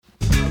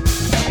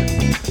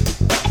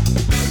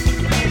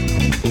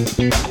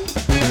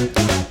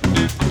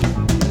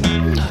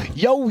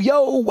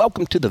Yo,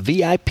 welcome to the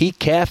VIP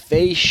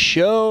Cafe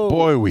Show.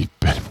 Boy, we've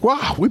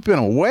been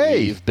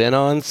away. We've been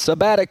on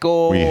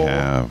sabbatical. We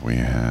have.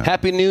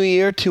 Happy New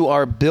Year to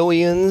our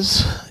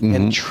billions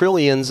and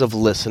trillions of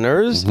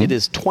listeners. It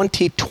is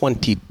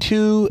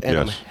 2022, and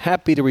I'm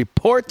happy to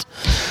report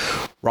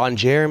Ron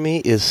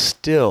Jeremy is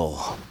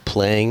still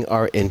playing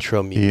our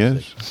intro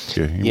music.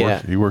 He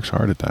is. He works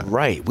hard at that.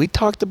 Right. We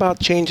talked about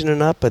changing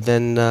it up, but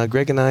then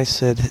Greg and I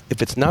said,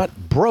 if it's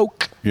not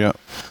broke, why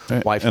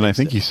fix and I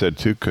think it? he said,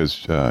 too,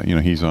 because,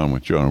 he's on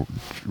with Joe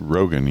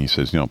Rogan. He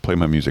says, play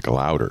my music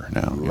louder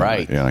now.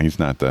 Right. He's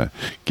not the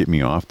get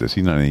me off this.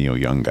 He's not a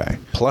young guy.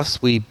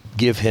 Plus, we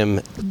give him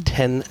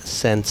 10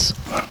 cents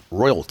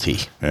royalty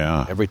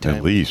every time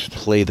at least. we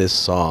play this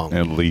song.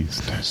 At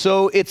least.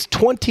 So it's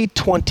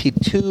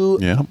 2022.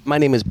 Yeah. My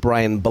name is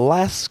Brian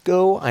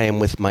Belasco. I am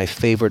with my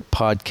favorite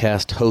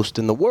podcast host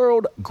in the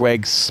world,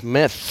 Greg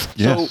Smith.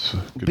 Yes. So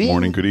good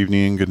morning, good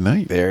evening, and good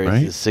night. There's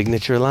right? his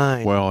signature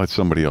line. Well, it's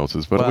somebody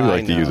else's, but we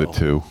like to use it,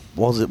 too.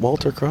 Was it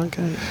Walter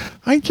Cronkite?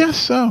 I guess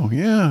so,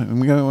 yeah. And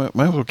we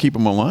might as well keep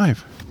him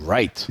alive.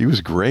 Right. He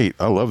was great.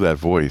 I love that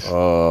voice.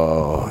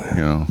 Oh,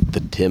 the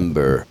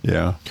timber.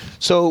 Yeah.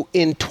 So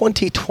in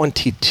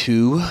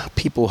 2022,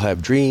 people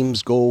have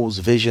dreams, goals,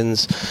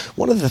 visions.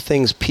 One of the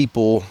things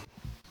people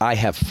I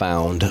have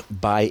found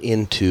buy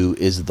into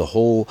is the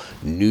whole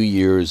New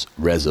Year's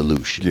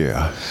resolution.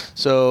 Yeah.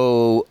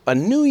 So a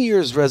New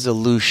Year's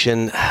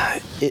resolution,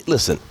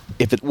 listen,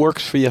 if it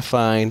works for you,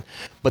 fine.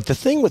 But the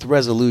thing with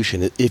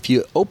resolution, if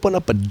you open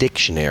up a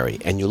dictionary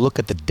and you look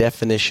at the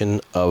definition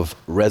of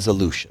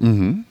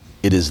resolution,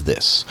 it is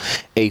this: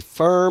 a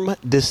firm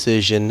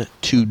decision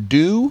to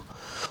do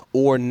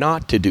or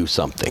not to do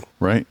something.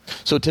 Right.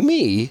 So to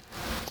me,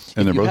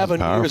 and if you have a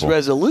New Year's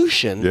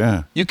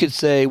resolution, you could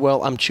say,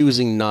 well, I'm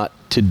choosing not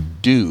to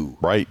do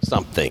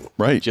something.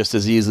 Right. Just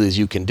as easily as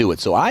you can do it.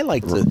 So I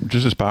like to...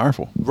 Just as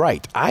powerful.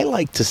 Right. I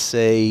like to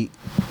say,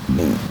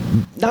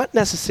 not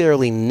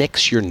necessarily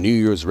nix your New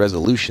Year's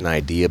resolution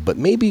idea, but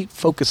maybe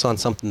focus on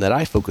something that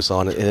I focus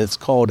on, and it's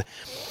called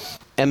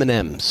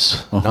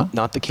M&Ms,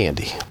 not the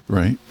candy.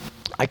 Right.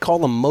 I call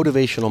them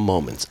motivational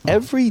moments.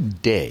 Every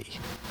day,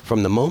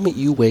 from the moment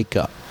you wake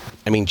up,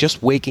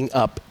 just waking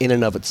up in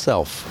and of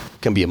itself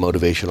can be a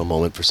motivational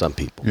moment for some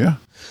people. Yeah.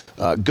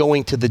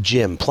 Going to the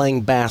gym,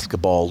 playing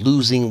basketball,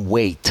 losing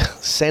weight,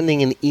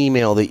 sending an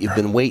email that you've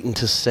been waiting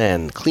to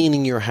send,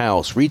 cleaning your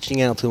house,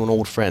 reaching out to an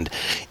old friend.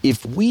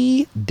 If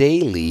we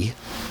daily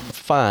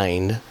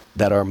find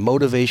that our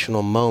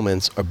motivational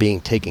moments are being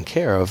taken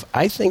care of,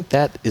 I think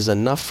that is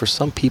enough for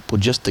some people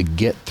just to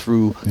get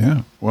through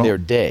their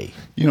day.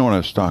 You know what I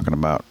was talking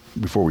about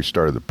before we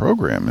started the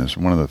program is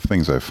one of the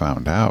things I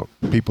found out.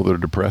 People that are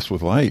depressed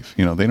with life,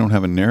 they don't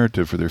have a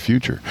narrative for their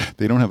future.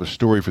 They don't have a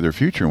story for their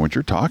future. And what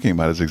you're talking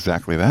about is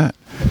exactly that.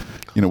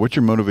 What's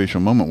your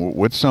motivational moment?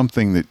 What's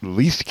something that at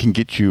least can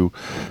get you,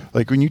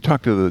 like when you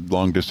talk to the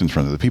long distance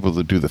runners, the people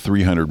that do the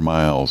 300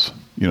 miles,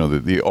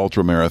 the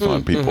ultra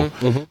marathon people,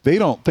 they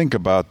don't think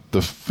about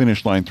the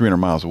finish line 300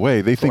 miles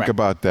away. They think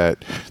about the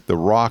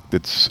rock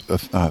that's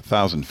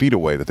 1,000 feet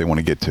away that they want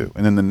to get to,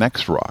 and then the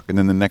next rock, and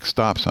then the next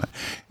stop sign,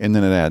 and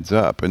then it adds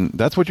up. And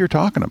that's what you're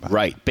talking about.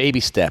 Right.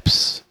 Baby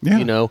steps. Yeah.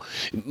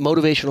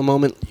 Motivational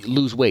moment,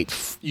 lose weight.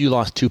 You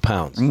lost 2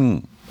 pounds.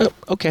 Oh,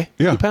 okay.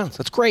 Yeah. 2 pounds.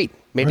 That's great.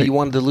 Maybe you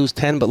wanted to lose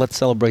 10, but let's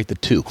celebrate the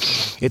 2.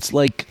 It's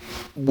like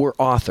we're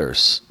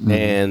authors,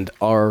 and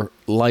our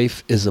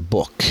life is a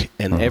book.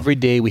 And every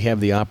day we have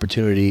the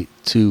opportunity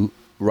to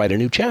write a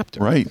new chapter.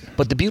 Right.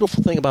 But the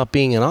beautiful thing about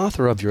being an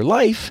author of your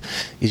life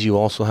is you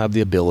also have the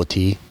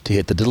ability to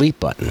hit the delete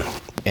button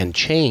and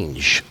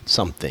change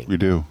something. You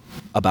do.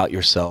 About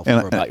yourself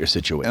or about your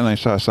situation. And I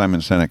saw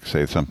Simon Sinek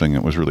say something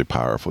that was really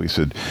powerful. He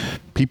said,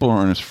 people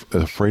aren't as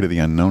afraid of the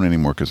unknown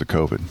anymore because of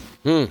COVID.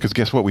 Because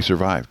guess what? We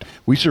survived.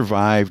 We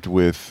survived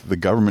with the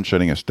government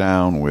shutting us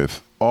down,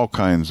 with all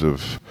kinds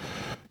of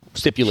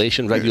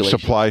stipulation, regulation,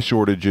 supply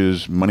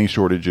shortages, money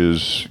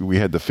shortages. We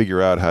had to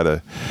figure out how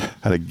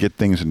to get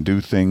things and do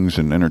things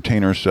and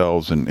entertain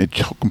ourselves, and it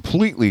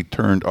completely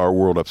turned our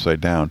world upside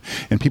down.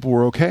 And people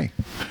were okay.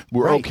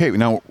 We're okay.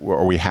 Now,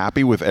 are we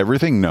happy with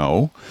everything?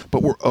 No,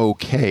 but we're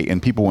okay.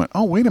 And people went,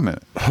 oh, wait a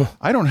minute.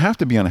 I don't have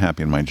to be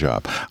unhappy in my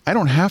job. I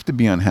don't have to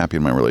be unhappy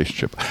in my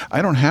relationship.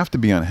 I don't have to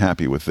be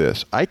unhappy with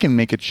this. I can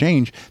make a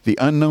change. The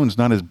unknown's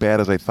not as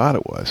bad as I thought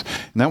it was.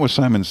 And that was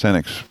Simon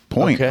Sinek's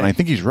point. And I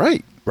think he's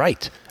right.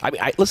 Right.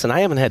 Listen, I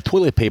haven't had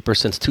toilet paper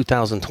since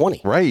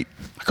 2020. Right.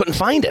 I couldn't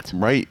find it.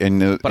 Right.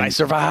 But I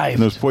survived.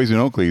 And those poison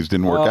oak leaves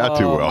didn't work out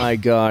too well. Oh, my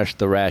gosh,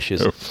 the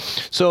rashes.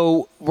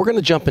 So we're going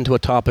to jump into a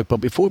topic, but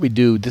before we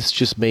do, this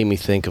just made me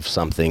think of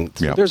something.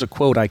 So there's a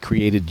quote I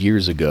created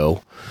years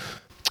ago.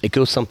 It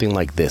goes something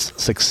like this: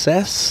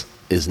 success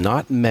is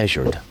not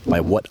measured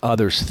by what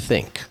others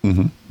think,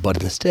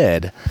 but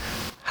instead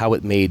how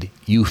it made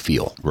you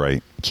feel.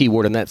 Right. Key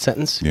word in that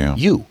sentence, yeah.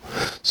 You.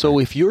 So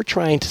if you're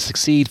trying to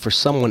succeed for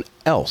someone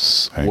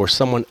else or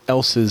someone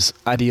else's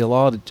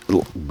ideology,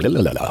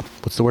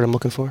 what's the word I'm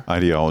looking for?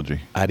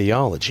 Ideology.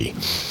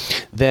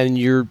 Then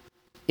you're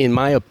in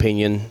my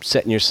opinion,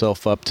 setting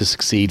yourself up to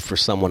succeed for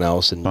someone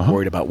else and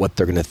worried about what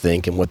they're going to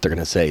think and what they're going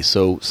to say.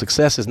 So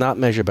success is not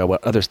measured by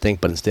what others think,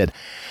 but instead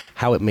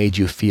how it made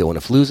you feel. And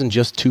if losing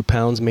just 2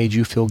 pounds made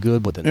you feel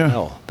good, well, then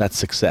hell, that's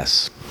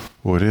success.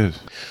 Well, it is.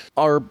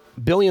 Our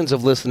billions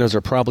of listeners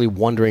are probably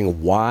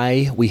wondering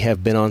why we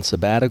have been on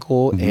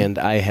sabbatical, and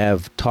I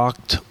have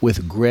talked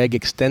with Greg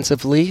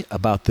extensively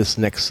about this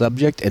next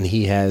subject, and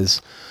he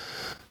has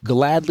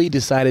gladly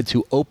decided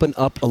to open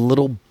up a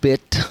little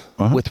bit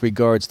with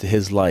regards to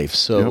his life.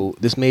 So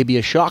this may be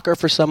a shocker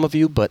for some of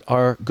you, but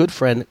our good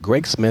friend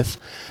Greg Smith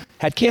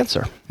had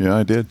cancer. Yeah,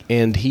 I did.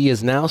 And he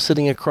is now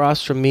sitting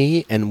across from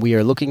me, and we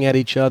are looking at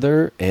each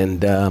other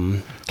and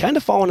kind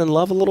of falling in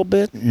love a little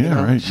bit.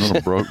 Yeah, right.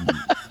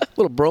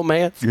 Little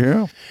bromance.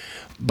 Yeah.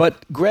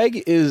 But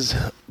Greg is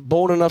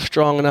bold enough,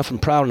 strong enough,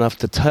 and proud enough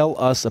to tell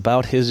us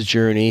about his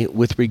journey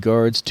with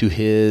regards to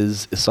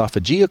his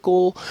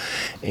esophageal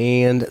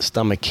and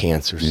stomach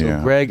cancer.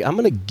 So, Greg, I'm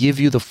going to give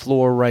you the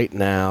floor right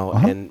now,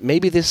 and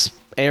maybe this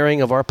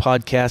airing of our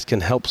podcast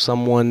can help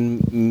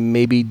someone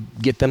maybe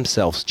get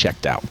themselves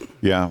checked out.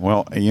 Yeah,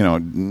 well,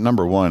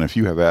 number one, if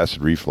you have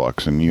acid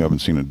reflux and you haven't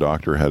seen a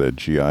doctor had a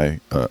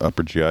GI,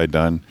 upper GI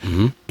done,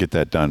 get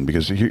that done.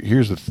 Because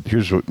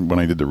when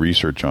I did the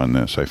research on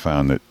this, I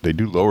found that they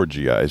do lower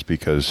GIs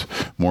because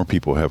more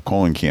people have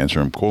colon cancer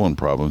and colon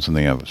problems than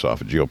they have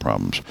esophageal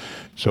problems.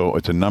 So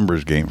it's a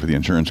numbers game for the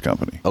insurance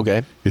company.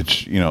 Okay.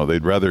 It's,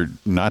 they'd rather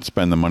not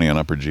spend the money on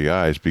upper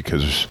GIs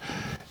because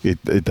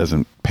it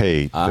doesn't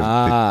pay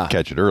to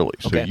catch it early.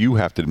 So you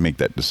have to make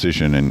that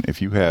decision. And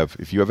if you have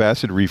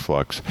acid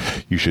reflux,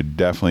 you should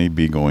definitely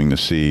be going to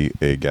see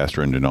a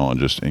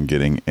gastroenterologist and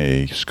getting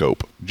a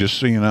scope. Just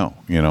so you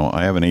know,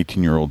 I have an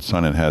 18-year-old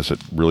son that has it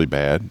really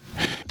bad.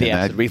 The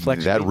acid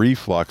reflux? That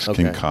reflux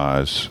can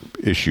cause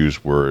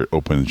issues where it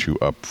opens you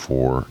up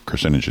for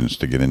carcinogens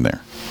to get in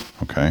there.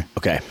 Okay?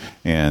 Okay.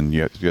 And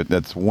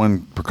that's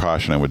one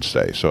precaution I would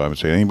say. So I would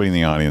say anybody in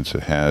the audience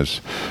that has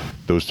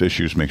those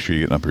issues, make sure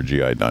you get an upper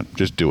GI done.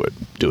 Just do it.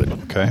 Do it.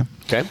 Okay?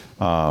 Okay.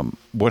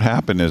 What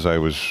happened is I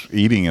was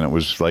eating and it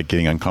was like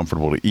getting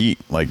uncomfortable to eat.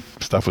 Like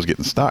stuff was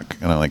getting stuck.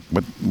 And I'm like,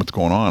 what's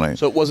going on?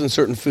 So it wasn't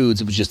certain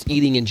foods. It was just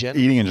eating in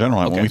general? Eating in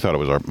general. Okay. We thought it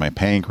was my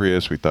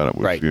pancreas. We thought it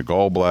was the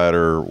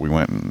gallbladder. We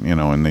went and,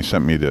 and they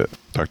sent me to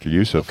Dr.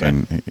 Yusuf. Okay.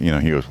 And,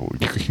 he goes, well,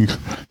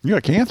 you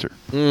got cancer.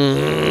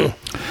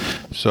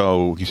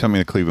 So he sent me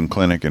to the Cleveland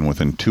Clinic. And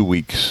within 2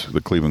 weeks,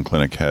 the Cleveland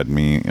Clinic had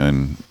me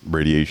on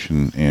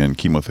radiation and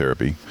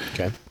chemotherapy.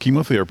 Okay.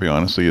 Chemotherapy,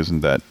 honestly,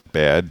 isn't that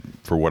bad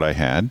for what I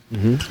had.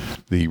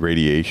 The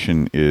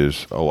radiation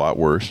is a lot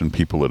worse, and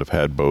people that have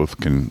had both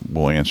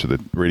will answer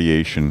that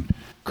radiation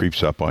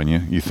creeps up on you.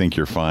 You think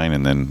you're fine,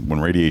 and then when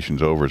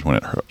radiation's over is when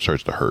it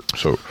starts to hurt.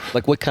 So,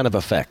 like what kind of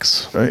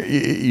effects?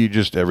 You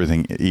just,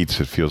 everything eats,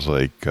 it feels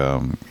like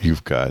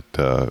you've got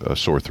a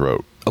sore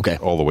throat. Okay.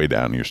 All the way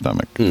down to your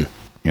stomach.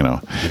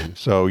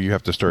 So you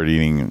have to start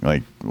eating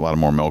like a lot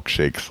more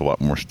milkshakes, a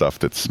lot more stuff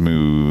that's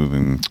smooth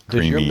and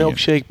creamy. Does your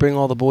milkshake bring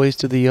all the boys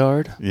to the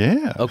yard?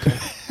 Yeah. Okay.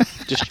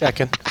 Just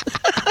checking.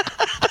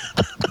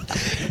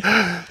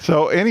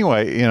 So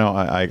anyway,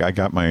 I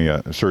got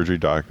my surgery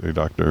doctor.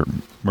 Dr.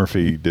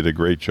 Murphy did a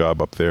great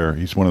job up there.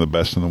 He's one of the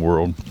best in the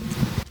world.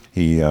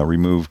 He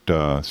removed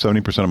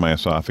 70% of my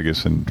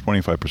esophagus and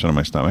 25% of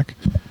my stomach.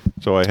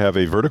 So I have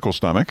a vertical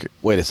stomach.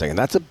 Wait a second.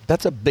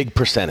 That's a big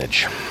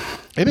percentage.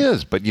 It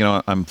is, but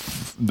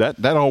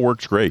that all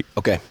works great.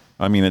 Okay.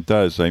 I mean, it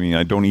does. I mean,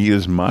 I don't eat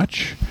as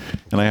much,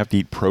 and I have to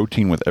eat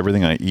protein with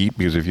everything I eat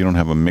because if you don't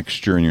have a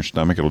mixture in your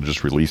stomach, it'll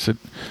just release it.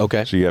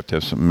 Okay. So you have to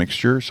have some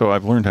mixture. So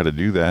I've learned how to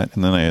do that,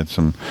 and then I had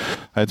some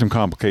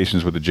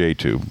complications with the J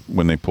tube.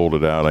 When they pulled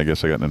it out, I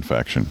guess I got an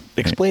infection.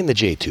 Explain the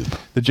J tube.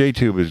 The J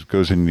tube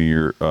goes into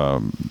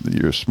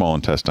your small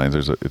intestines.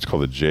 It's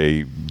called a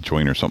J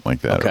joint or something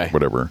like that, or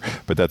whatever.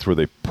 But that's where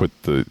they put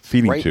the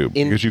feeding tube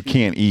because you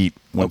can't eat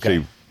once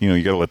they.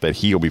 You got to let that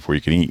heal before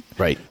you can eat.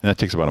 Right. And that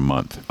takes about a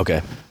month.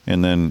 Okay.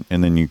 And then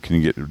you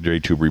can get J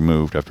tube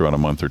removed after about a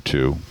month or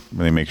two. And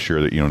they make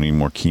sure that you don't need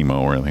more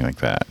chemo or anything like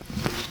that.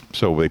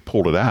 So they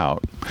pulled it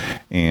out,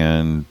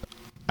 and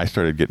I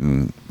started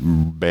getting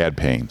bad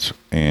pains.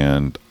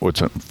 And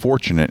what's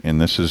unfortunate,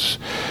 and I'm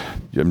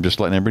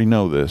just letting everybody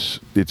know this,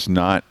 it's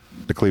not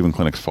the Cleveland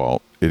Clinic's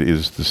fault. It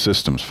is the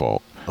system's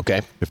fault. Okay.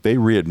 If they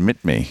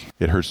readmit me,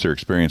 it hurts their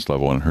experience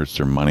level, and it hurts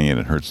their money, and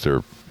it hurts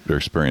their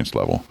experience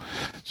level.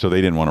 So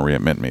they didn't want to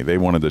readmit me. They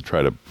wanted to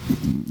try to,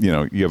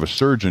 you have a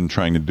surgeon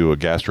trying to do a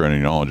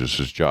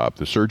gastroenterologist's job.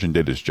 The surgeon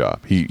did his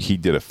job. He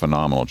did a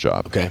phenomenal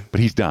job. Okay. But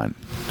he's done.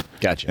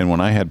 Gotcha. And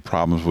when I had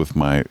problems with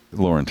my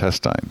lower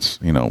intestines,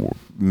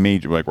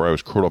 major, like where I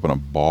was curled up in a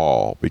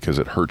ball because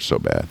it hurt so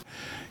bad,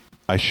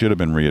 I should have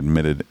been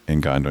readmitted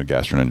and gone to a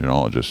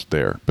gastroenterologist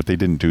there, but they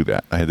didn't do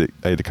that. I had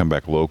to come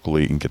back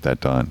locally and get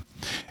that done.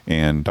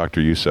 And Dr.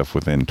 Yusuf,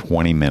 within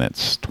 20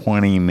 minutes,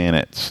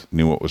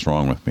 knew what was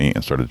wrong with me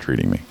and started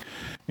treating me.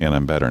 and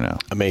I'm better now.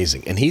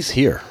 Amazing. And he's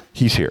here.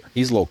 He's here.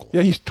 He's local.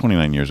 Yeah, he's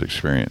 29 years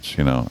experience,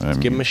 you know.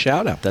 Give him a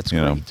shout out. That's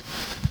great.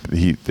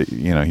 He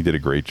did a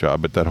great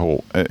job. But that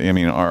whole, I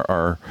mean,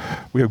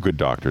 we have good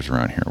doctors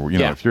around here. You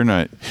know,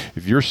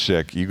 if you're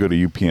sick, you go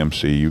to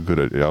UPMC, you go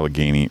to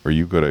Allegheny, or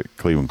you go to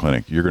Cleveland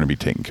Clinic, you're going to be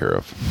taken care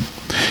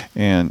of.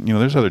 And, you know,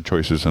 there's other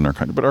choices in our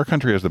country, but our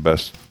country has the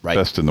best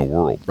in the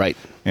world. Right.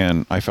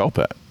 And I felt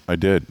that. I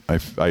did.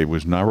 I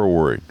was never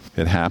worried.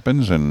 It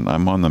happens, and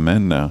I'm on the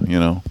mend now, you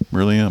know,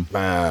 really am.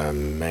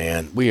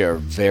 Man, we are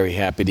very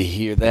happy to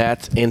hear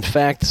that. In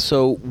fact,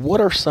 so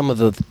what are some of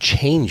the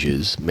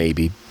changes,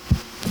 maybe,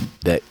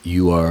 that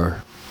you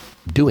are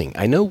doing?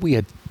 I know we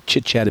had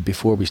chit-chatted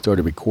before we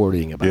started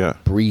recording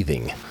about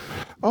breathing.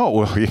 Oh,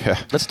 well, yeah.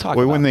 Let's talk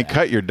about when they that.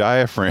 cut your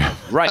diaphragm.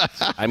 Right.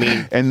 I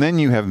mean. And then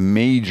you have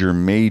major,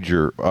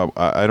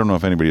 I don't know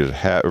if anybody has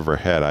ever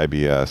had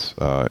IBS,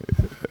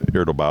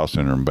 irritable bowel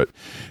syndrome, but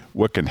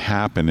what can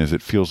happen is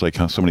it feels like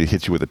somebody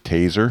hits you with a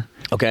taser.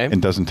 Okay.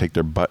 And doesn't take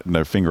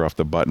their finger off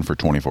the button for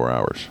 24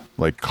 hours.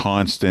 Like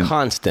constant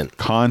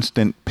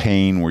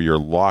pain where you're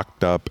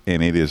locked up,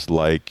 and it is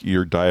like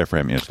your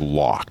diaphragm is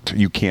locked.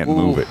 You can't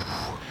move it.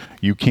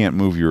 You can't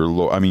move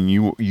your I mean,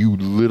 you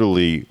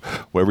literally,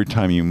 every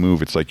time you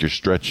move, it's like you're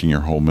stretching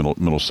your whole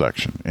middle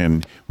section.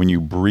 And when you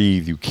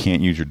breathe, you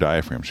can't use your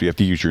diaphragm. So you have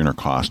to use your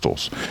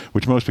intercostals,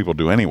 which most people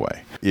do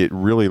anyway. It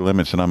really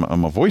limits, and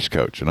I'm a voice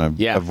coach, and I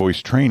have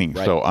voice training.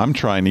 Right. So I'm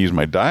trying to use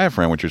my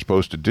diaphragm, which you're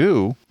supposed to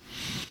do.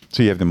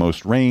 So you have the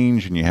most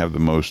range, and you have the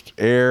most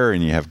air,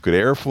 and you have good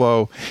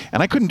airflow.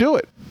 And I couldn't do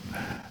it.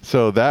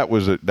 So that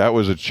was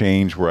a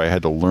change where I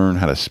had to learn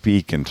how to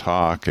speak and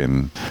talk,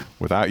 and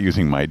without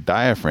using my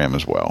diaphragm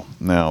as well.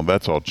 Now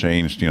that's all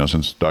changed, you know,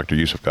 since Dr.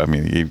 Yusuf got me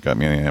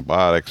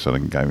antibiotics,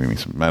 and got me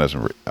some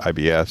medicine for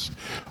IBS.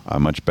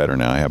 I'm much better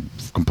now. I have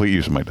complete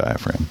use of my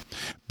diaphragm.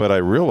 But I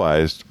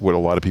realized what a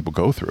lot of people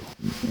go through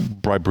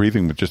by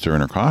breathing with just their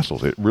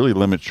intercostals. It really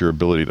limits your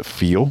ability to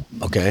feel.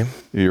 Okay.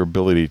 Your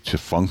ability to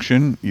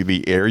function.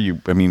 The air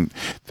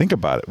think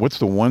about it. What's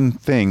the one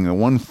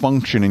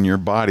function in your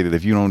body that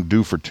if you don't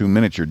do for 2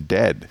 minutes, you're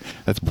dead?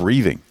 That's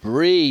breathing.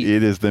 Breathe.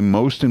 It is the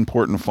most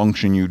important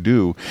function you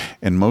do,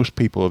 and most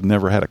people have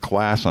never had a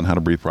class on how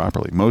to breathe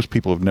properly. Most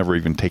people have never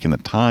even taken the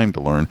time to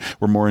learn.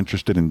 We're more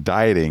interested in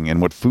dieting and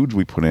what foods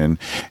we put in,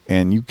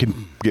 and you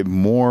can get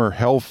more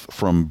health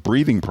from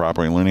breathing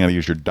properly and learning how to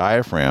use your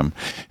diaphragm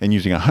and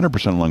using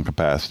 100% lung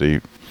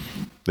capacity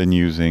than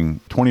using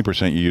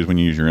 20% you use when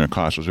you use your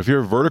intercostals. If you're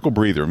a vertical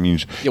breather, it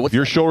means if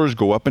your shoulders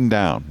go up and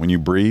down when you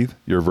breathe,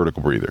 you're a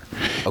vertical breather.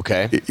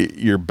 Okay.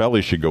 Your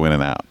belly should go in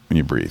and out when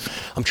you breathe.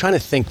 I'm trying to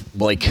think,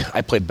 like,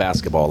 I played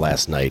basketball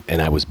last night, and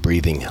I was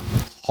breathing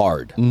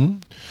hard.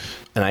 Mm-hmm.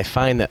 And I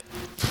find that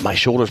my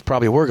shoulders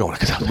probably were going.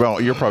 Well,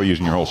 you're probably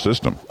using your whole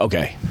system.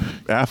 Okay.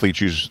 Athletes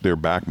use their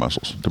back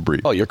muscles to breathe.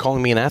 Oh, you're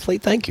calling me an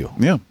athlete? Thank you.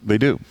 Yeah, they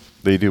do.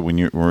 They do. When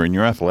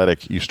you're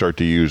athletic, you start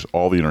to use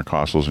all the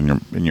intercostals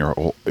in your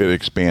whole, it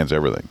expands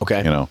everything. Okay.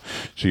 You know,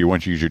 so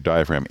once you use your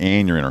diaphragm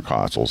and your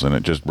intercostals, and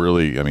it just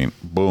really,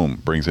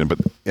 boom, brings in. But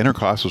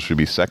intercostals should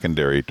be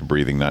secondary to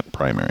breathing, not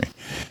primary.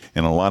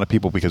 And a lot of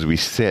people, because we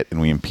sit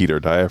and we impede our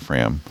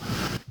diaphragm,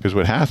 because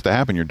what has to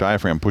happen, your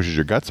diaphragm pushes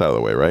your guts out of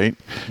the way, right?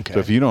 Okay. So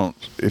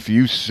if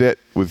you sit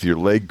with your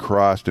leg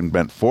crossed and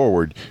bent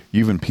forward,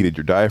 you've impeded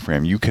your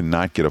diaphragm. You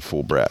cannot get a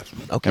full breath.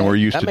 Okay. And we're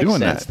used to doing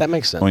that. That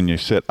makes sense. When you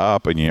sit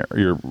up and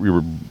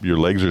your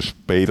legs are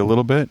spayed a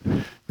little bit,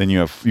 then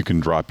you can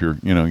drop your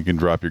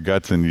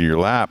guts into your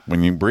lap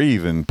when you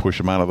breathe and push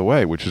them out of the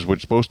way, which is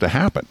what's supposed to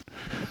happen.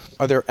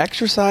 Are there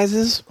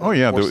exercises? Oh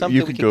yeah, or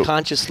something we can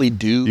consciously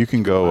do? You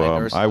can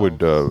go. I would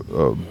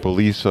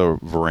Belisa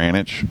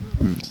Vranich.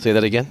 Say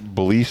that again.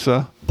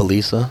 Belisa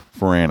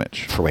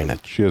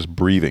Vranich. She has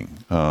breathing.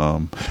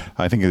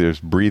 I think there's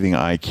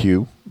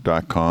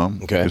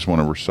breathingiq.com is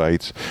one of her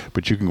sites,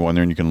 but you can go on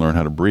there and you can learn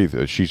how to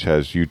breathe. She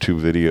has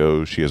YouTube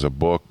videos. She has a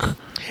book.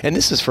 And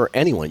this is for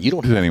anyone. You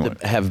don't have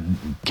to have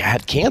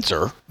had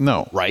cancer.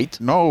 No. Right?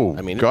 No.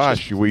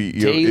 Gosh,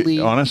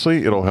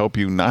 honestly, it'll help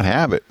you not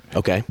have it.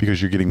 Okay.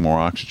 Because you're getting more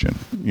oxygen,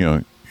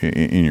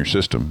 in your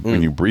system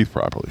when you breathe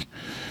properly.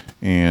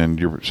 And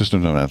your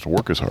system doesn't have to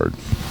work as hard.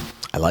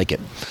 I like it.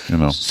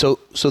 So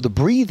the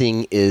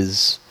breathing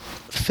is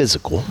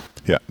physical.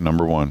 Yeah,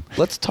 number one.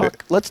 Let's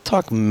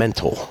talk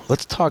mental.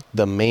 Let's talk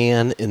the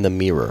man in the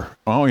mirror.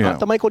 Oh yeah, not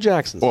the Michael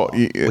Jackson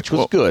song, which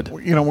was good.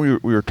 We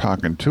were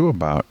talking too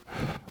about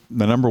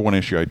the number one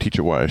issue. I teach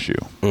at YSU.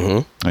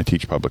 Mm-hmm. I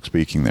teach public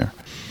speaking there.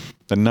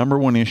 The number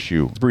one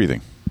issue is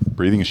breathing.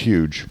 Breathing is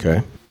huge.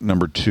 Okay.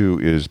 Number two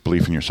is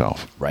belief in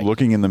yourself. Right.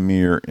 Looking in the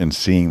mirror and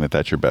seeing that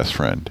that's your best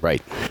friend.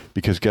 Right.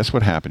 Because guess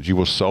what happens? You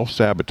will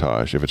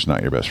self-sabotage if it's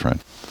not your best friend.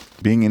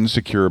 Being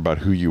insecure about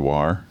who you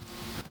are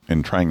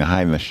and trying to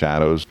hide in the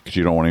shadows because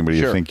you don't want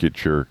anybody to think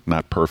that you're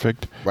not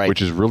perfect,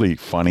 which is really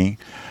funny.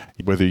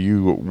 Whether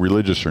you're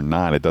religious or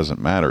not, it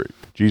doesn't matter.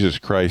 Jesus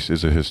Christ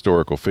is a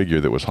historical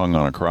figure that was hung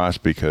on a cross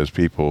because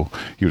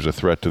he was a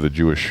threat to the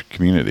Jewish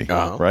community,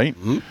 right?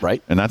 Mm-hmm.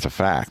 Right. And that's a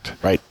fact.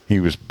 Right. He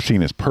was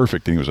seen as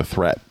perfect and he was a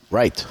threat.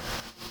 Right.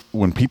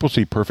 when people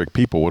see perfect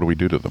people, what do we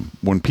do to them?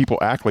 When people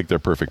act like they're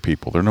perfect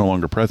people, they're no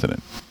longer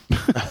president.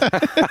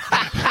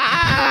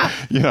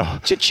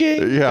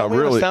 Cha-ching. Yeah,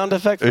 really. Sound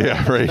effect.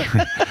 Yeah,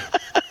 right.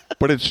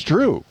 But it's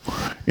true.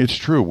 It's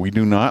true. We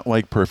do not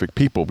like perfect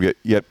people,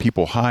 yet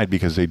people hide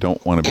because they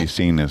don't want to be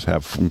seen as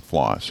have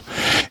flaws.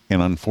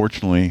 And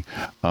unfortunately,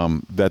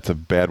 that's a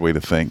bad way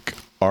to think.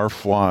 Our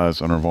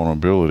flaws and our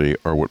vulnerability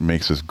are what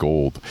makes us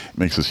gold. It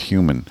makes us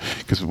human.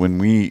 Because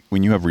when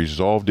you have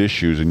resolved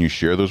issues and you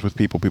share those with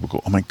people, people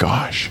go, "Oh my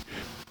gosh,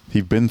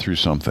 you've been through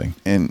something."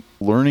 And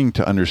learning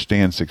to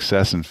understand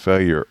success and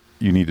failure,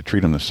 you need to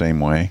treat them the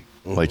same way.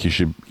 Mm-hmm. Like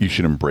you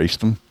should embrace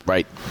them.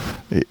 Right.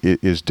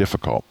 It is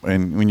difficult.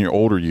 And when you're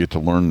older, you get to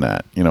learn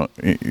that.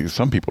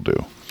 Some people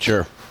do.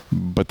 Sure.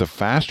 But the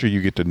faster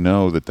you get to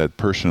know that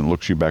person that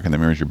looks you back in the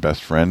mirror is your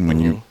best friend, when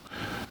you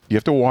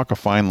have to walk a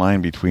fine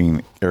line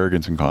between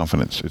arrogance and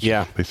confidence.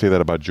 They say that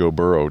about Joe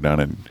Burrow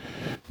down in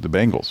the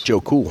Bengals.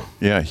 Joe Cool.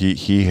 Yeah,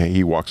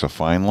 he walks a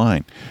fine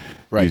line.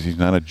 Right. He's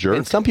not a jerk.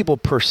 And some people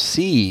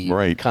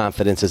perceive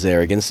confidence as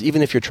arrogance.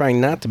 Even if you're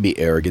trying not to be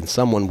arrogant,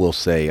 someone will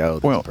say, "Oh,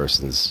 this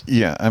person's..."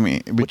 Yeah, I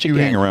mean, but you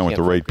hang around with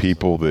the right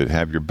people that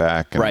have your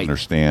back and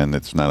understand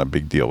that's not a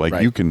big deal.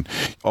 Like you can,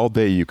 all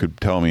day you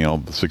could tell me all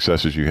the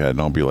successes you had,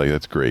 and I'll be like,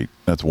 "That's great.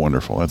 That's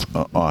wonderful. That's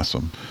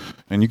awesome."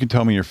 And you can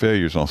tell me your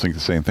failures, and I'll think the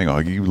same thing. Oh,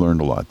 you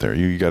learned a lot there.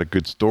 You got a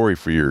good story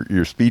for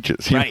your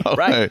speeches. Right.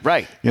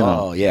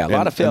 Oh, yeah, a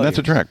lot of failures. And that's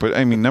a track. But,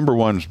 I mean, number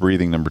one is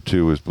breathing. Number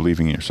two is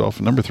believing in yourself.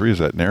 And number three is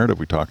that narrative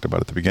we talked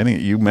about at the beginning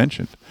that you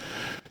mentioned.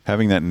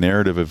 Having that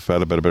narrative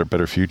about a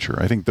better future.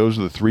 I think those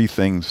are the three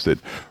things that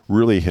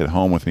really hit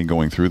home with me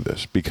going through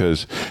this.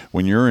 Because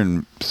when you're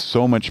in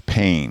so much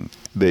pain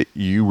that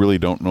you really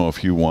don't know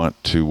if you want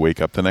to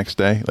wake up the next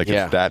day,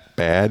 it's that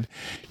bad,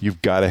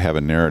 you've got to have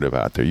a narrative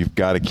out there. You've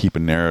got to keep a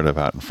narrative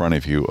out in front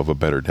of you of a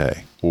better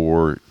day,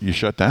 or you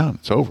shut down.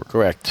 It's over.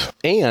 Correct.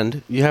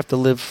 And you have to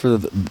live for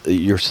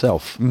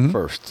yourself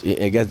first.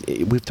 Again,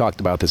 we've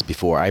talked about this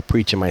before. I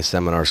preach in my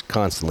seminars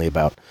constantly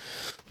about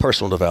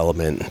personal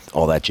development,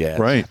 all that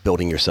jazz,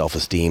 building your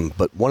self-esteem.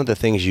 But one of the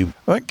things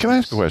Can I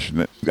ask a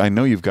question? I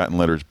know you've gotten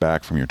letters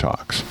back from your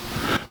talks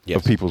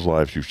of people's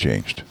lives you've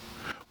changed.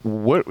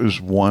 What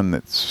was one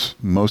that's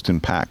most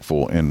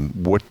impactful, and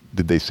what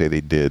did they say they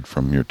did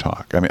from your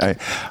talk? I mean,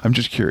 I'm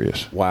just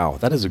curious. Wow,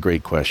 that is a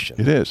great question.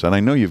 It is, and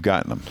I know you've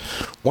gotten them.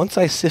 Once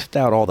I sift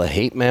out all the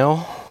hate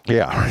mail,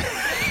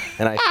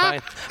 and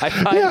I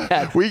find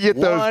that we get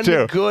those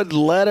too. Good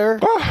letter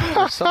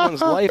where someone's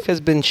life has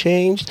been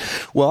changed.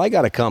 Well, I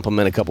got a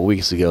compliment a couple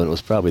weeks ago, and it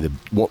was probably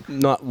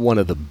not one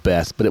of the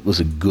best, but it was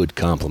a good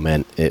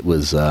compliment. It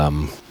was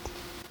I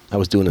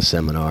was doing a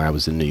seminar. I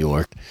was in New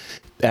York.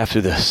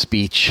 After the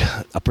speech,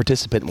 a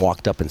participant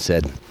walked up and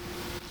said,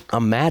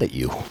 "I'm mad at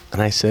you."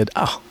 And I said,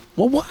 "Oh,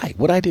 well, why?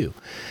 What'd I do?"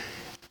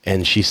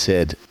 And she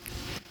said,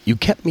 "You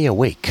kept me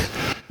awake.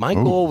 My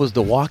goal was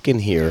to walk in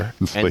here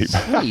and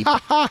sleep,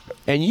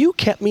 and you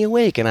kept me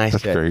awake." And I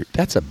said, great.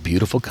 "That's a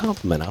beautiful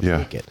compliment. I'll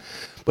take it."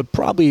 But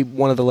probably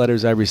one of the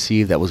letters I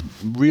received that was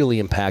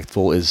really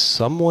impactful is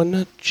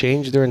someone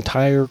changed their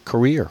entire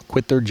career,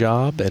 quit their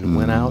job, and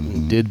went out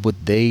and did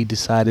what they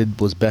decided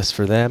was best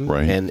for them.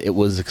 Right. And it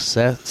was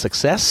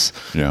success.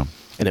 Yeah.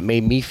 And it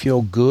made me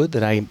feel good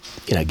that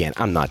again,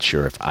 I'm not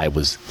sure if I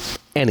was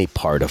any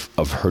part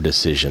of her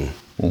decision.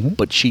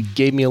 But she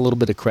gave me a little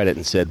bit of credit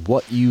and said,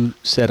 "What you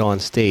said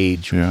on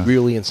stage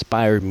really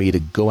inspired me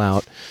to go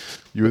out."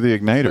 You were the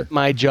igniter.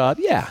 My job,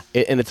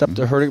 and it's up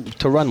to her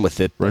to run with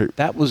it. Right.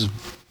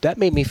 That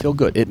made me feel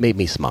good. It made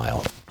me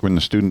smile. When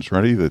the student's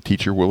ready, the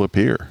teacher will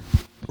appear.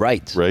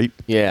 Right. Right?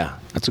 Yeah,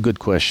 that's a good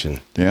question.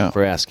 Yeah.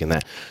 For asking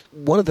that.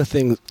 One of the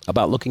things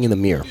about looking in the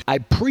mirror, I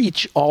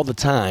preach all the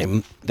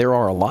time, there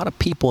are a lot of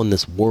people in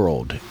this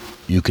world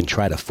you can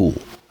try to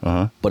fool.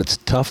 But it's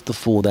tough to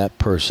fool that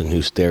person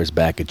who stares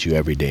back at you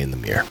every day in the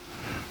mirror.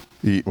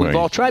 We've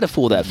all tried to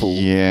fool that fool.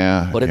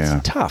 But it's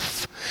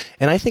tough.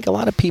 And I think a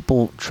lot of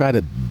people try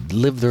to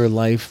live their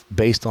life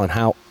based on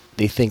how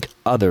they think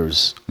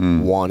others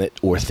want it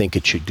or think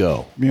it should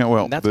go. Yeah,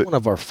 well, and that's one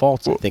of our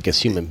faults, I think, as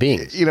human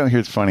beings.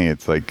 Here's funny.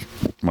 It's like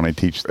when I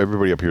teach,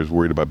 everybody up here is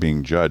worried about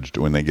being judged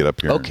when they get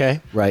up here.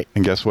 Okay, right.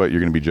 And guess what?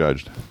 You're going to be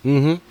judged.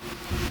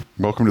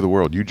 Welcome to the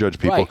world. You judge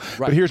people. Right.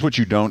 But here's what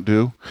you don't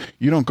do.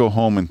 You don't go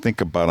home and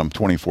think about them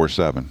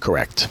 24/7.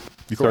 Correct.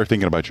 You start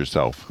thinking about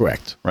yourself.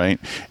 Correct. Right?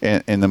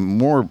 And the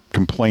more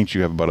complaints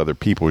you have about other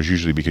people is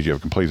usually because you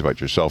have complaints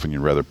about yourself and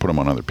you'd rather put them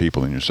on other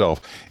people than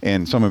yourself.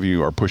 And some of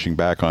you are pushing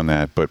back on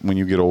that, but when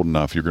you get old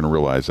enough, you're going to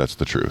realize that's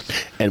the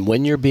truth. And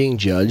when you're being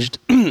judged,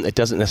 it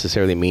doesn't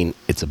necessarily mean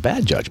it's a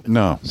bad judgment.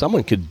 No.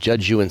 Someone could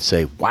judge you and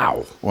say,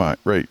 "Wow.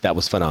 Right. That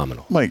was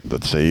phenomenal." Like,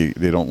 let's say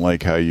they don't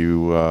like how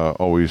you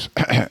always,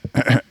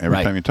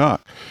 every time you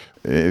talk.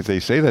 If they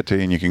say that to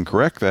you and you can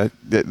correct that,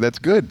 that's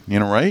good,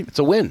 right? It's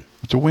a win.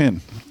 It's a win.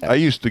 I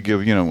used to give,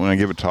 when I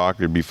give a talk,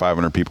 there'd be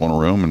 500 people in a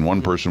room, and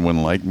one person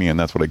wouldn't like me, and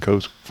that's what I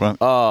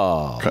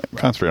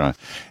concentrate on.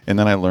 And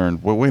then I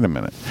learned, well, wait a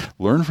minute.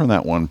 Learn from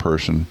that one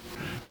person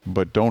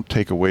but don't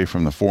take away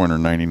from the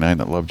 499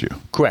 that loved you.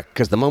 Correct,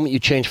 because the moment you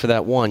change for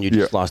that one, you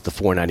just Yeah. lost the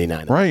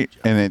 499. Right.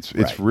 And it's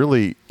Right.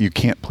 really, you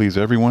can't please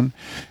everyone.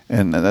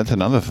 And that's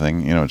another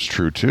thing, it's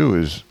true too,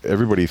 is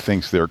everybody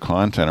thinks their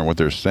content or what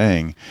they're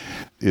saying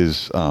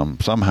is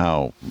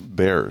somehow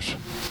theirs.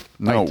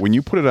 No, Right. when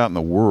you put it out in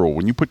the world,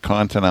 when you put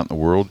content out in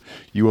the world,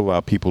 you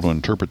allow people to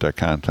interpret that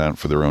content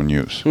for their own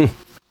use.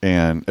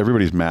 And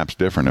everybody's map's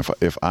different.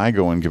 If I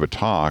go and give a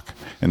talk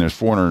and there's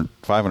 400,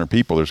 500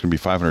 people, there's going to be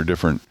 500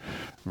 different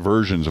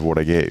versions of what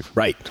I gave.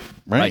 Right.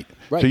 Right?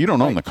 Right. So you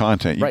don't own Right. the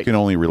content. You Right. can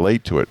only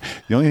relate to it.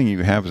 The only thing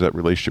you have is that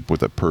relationship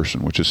with that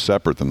person, which is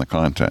separate than the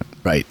content.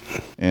 Right.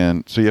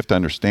 And so you have to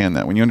understand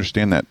that. When you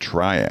understand that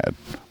triad,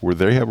 where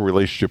they have a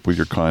relationship with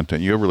your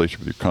content, you have a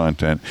relationship with your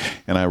content,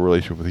 and I have a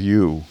relationship with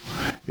you,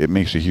 it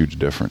makes a huge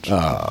difference.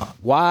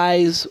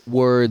 Wise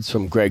words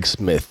from Greg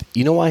Smith.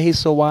 You know why he's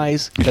so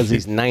wise? Because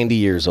he's 90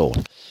 years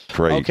old.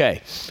 Great.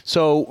 Okay,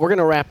 so we're going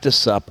to wrap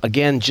this up.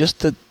 Again, just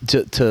to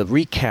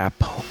recap,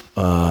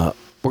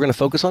 we're going to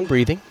focus on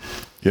breathing,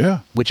 Yeah.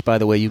 which, by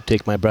the way, you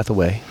take my breath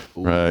away.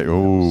 Ooh, Right.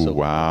 Oh, so-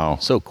 wow.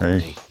 So cool.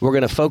 Hey. We're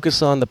going to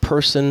focus on the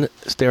person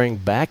staring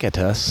back at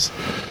us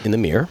in the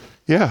mirror.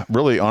 Yeah,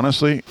 really,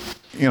 honestly,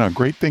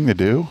 great thing to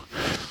do.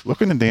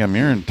 Look in the damn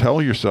mirror and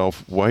tell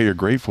yourself why you're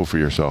grateful for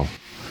yourself.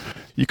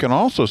 You can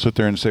also sit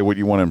there and say what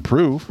you want to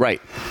improve.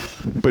 Right.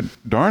 But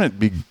darn it,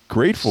 be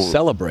grateful.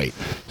 Celebrate.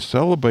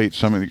 Celebrate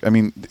something. I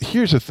mean,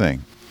 here's the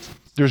thing.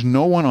 There's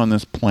no one on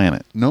this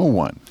planet, no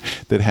one,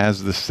 that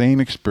has the same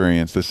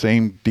experience, the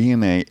same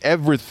DNA,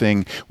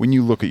 everything. When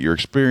you look at your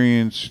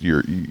experience,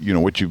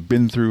 what you've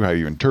been through, how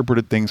you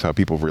interpreted things, how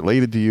people have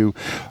related to you,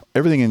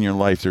 everything in your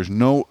life, there's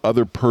no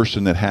other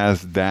person that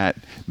has that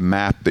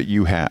map that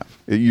you have.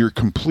 You're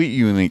completely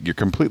unique. You're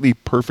completely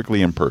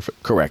perfectly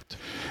imperfect. Correct.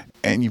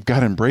 And you've got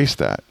to embrace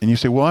that. And you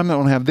say, well, I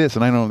don't have this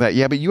and I don't have that.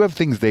 Yeah, but you have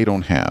things they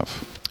don't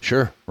have.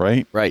 Sure.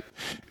 Right? Right.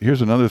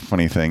 Here's another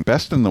funny thing.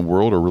 Best in the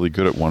world are really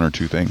good at one or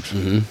two things.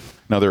 Mm-hmm.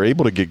 Now, they're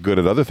able to get good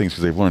at other things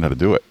because they've learned how to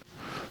do it.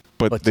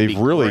 But to they've be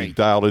really great.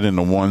 dialed it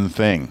into one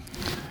thing.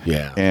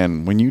 Yeah.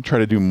 And when you try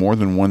to do more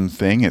than one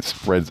thing, it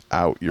spreads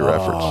out your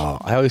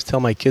efforts. I always tell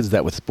my kids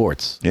that with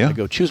sports. Yeah. I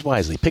go, choose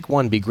wisely. Pick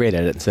one, be great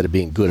at it instead of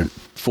being good at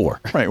four.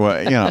 Right. Well,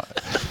 and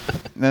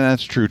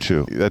that's true,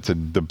 too. That's a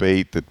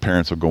debate that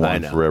parents will go I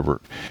on know.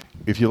 forever.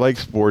 If you like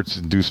sports,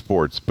 do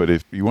sports. But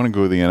if you want to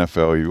go to the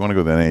NFL, you want to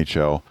go to the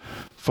NHL,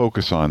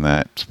 focus on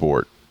that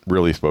sport.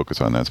 Really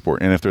focus on that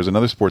sport. And if there's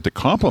another sport that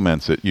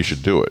complements it, you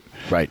should do it.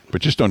 Right.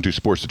 But just don't do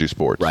sports to do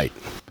sports. Right.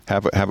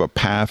 Have a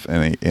path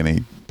and a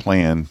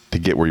plan to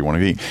get where you want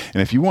to be.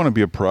 And if you want to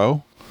be a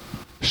pro,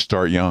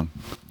 start young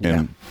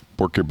and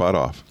work your butt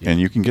off, and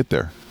you can get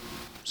there.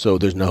 So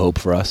there's no hope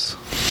for us.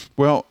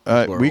 Well,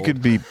 We're we old.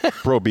 could be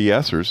pro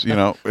BSers,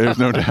 there's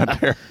no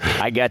doubt there.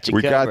 I got you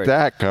We covered. got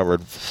that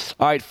covered.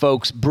 All right,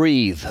 folks,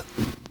 breathe.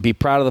 Be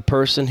proud of the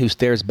person who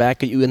stares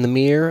back at you in the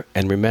mirror.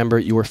 And remember,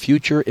 your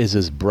future is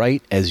as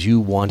bright as you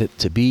want it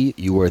to be.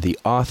 You are the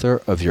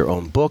author of your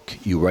own book.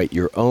 You write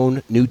your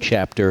own new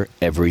chapter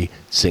every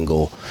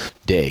single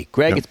day.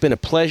 Greg, Yep. It's been a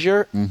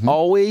pleasure.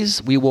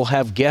 Always, we will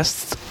have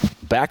guests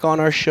back on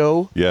our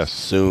show Yes.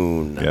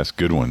 soon. Yes,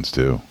 good ones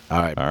too.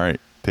 All right. All right.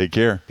 Take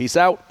care. Peace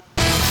out.